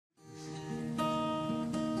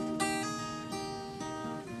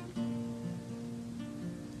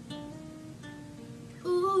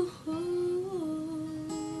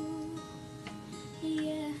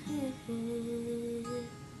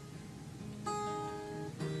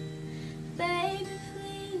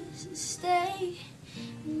to stay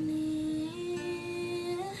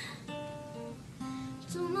near.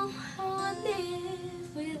 Don't know how I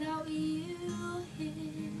live without you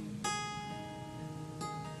here.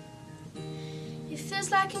 It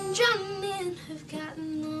feels like I'm drowning, I've got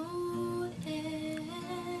no air.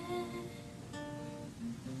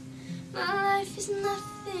 My life is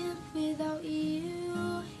nothing without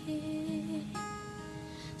you here.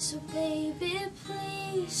 So baby,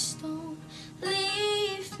 please don't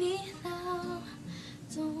leave me now.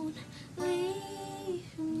 Don't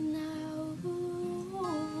leave me now.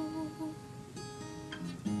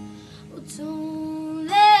 Oh, don't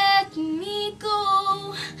let me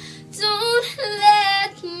go. Don't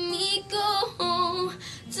let me go.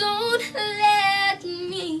 Don't let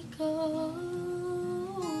me go.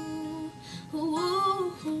 Oh,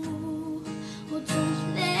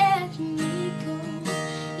 don't let me go.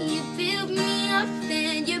 You build me up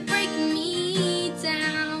and you break me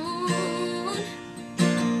down.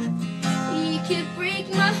 You could break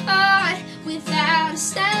my heart without a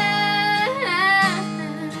sound.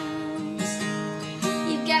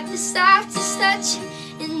 You've got the softest touch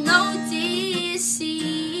and no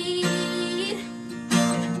deceit.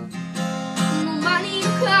 No money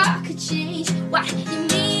or clock could change what you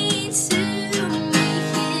mean to me.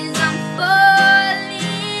 'Cause I'm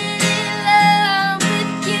falling in love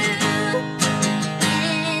with you,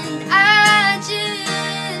 and I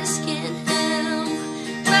just can't help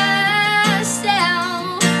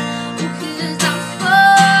myself. 'Cause I'm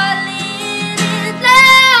falling in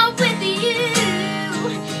love with you,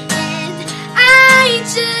 and I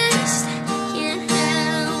just can't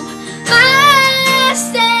help myself.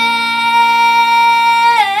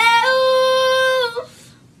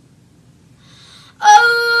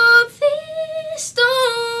 Oh, please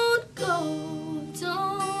don't go.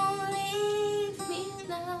 Don't leave me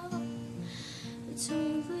now.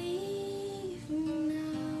 Don't leave me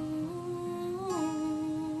now.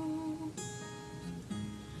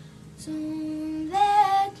 Don't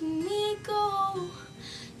let me go.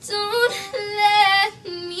 Don't let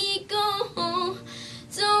me go.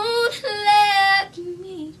 Don't let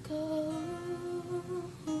me go.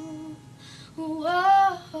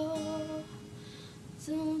 Whoa.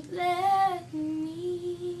 Don't let me